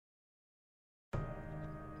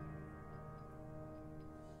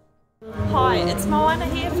Hi, it's Moana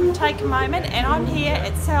here from Take a Moment, and I'm here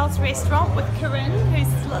at Sal's restaurant with Corine, who's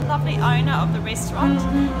the lovely owner of the restaurant.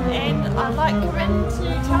 And I'd like Corine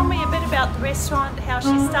to tell me a bit about the restaurant, how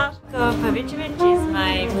she started. Pavicevic is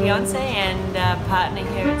my fiance and partner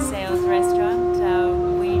here at Sal's restaurant.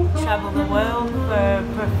 We travel the world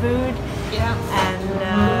for food,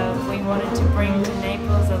 and we wanted to bring to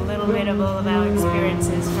Naples a little bit of all of our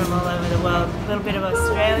experiences from all over the world. A little bit of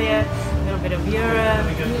Australia, a little bit of Europe,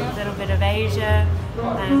 a little bit of Asia,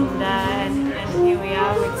 and here we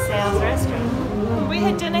are with Sal's restaurant. We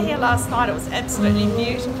had dinner here last night. It was absolutely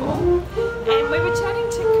beautiful, and we were chatting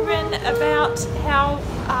to Corine about how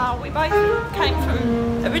we both came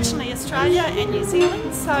from originally Australia and New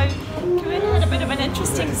Zealand. So Corine had a bit of an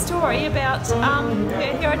interesting story about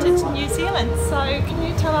her heritage in New Zealand. So can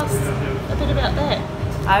you tell us a bit about that?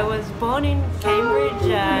 I was born in Cambridge,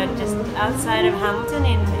 just outside of Hamilton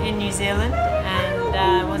in New Zealand,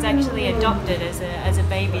 and was actually adopted as a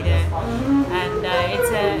baby there. And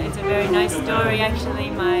it's a very nice story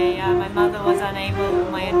actually. My mother was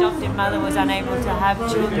unable, my adopted mother was unable to have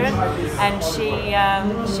children, and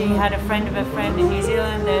she had a friend of a friend in New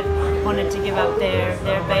Zealand that wanted to give up their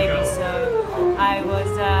baby. So I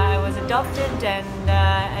was adopted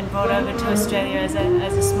and brought over to Australia as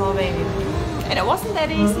a small baby. And it wasn't that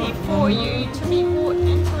easy for you to be brought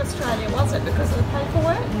into Australia, was it, because of the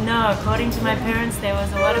paperwork? No, according to my parents, there was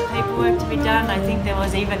a lot of paperwork to be done. I think there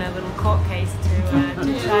was even a little court case to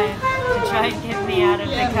try and get me out of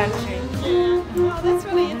the country. Yeah. Oh, that's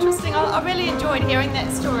really interesting. I really enjoyed hearing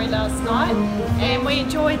that story last night, and we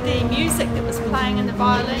enjoyed the music that was playing in the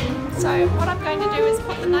violin. So what I'm going to do is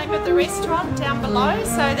put the name of the restaurant down below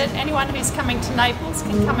so that anyone who's coming to Naples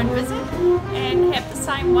can come and visit and have the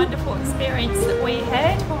same wonderful experience that we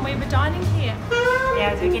had when we were dining here.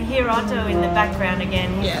 Yeah, so we can hear Otto in the background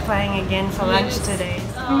again. He's playing again for lunch today.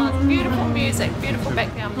 Oh, it's beautiful music, beautiful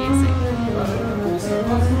background music.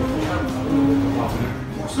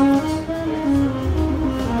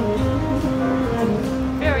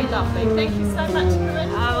 Very lovely. Thank you so much, Corine.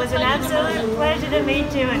 It was an absolute pleasure to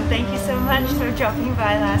meet you, and thank you so much for dropping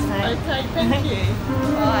by last night. Okay, thank you.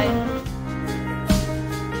 Bye.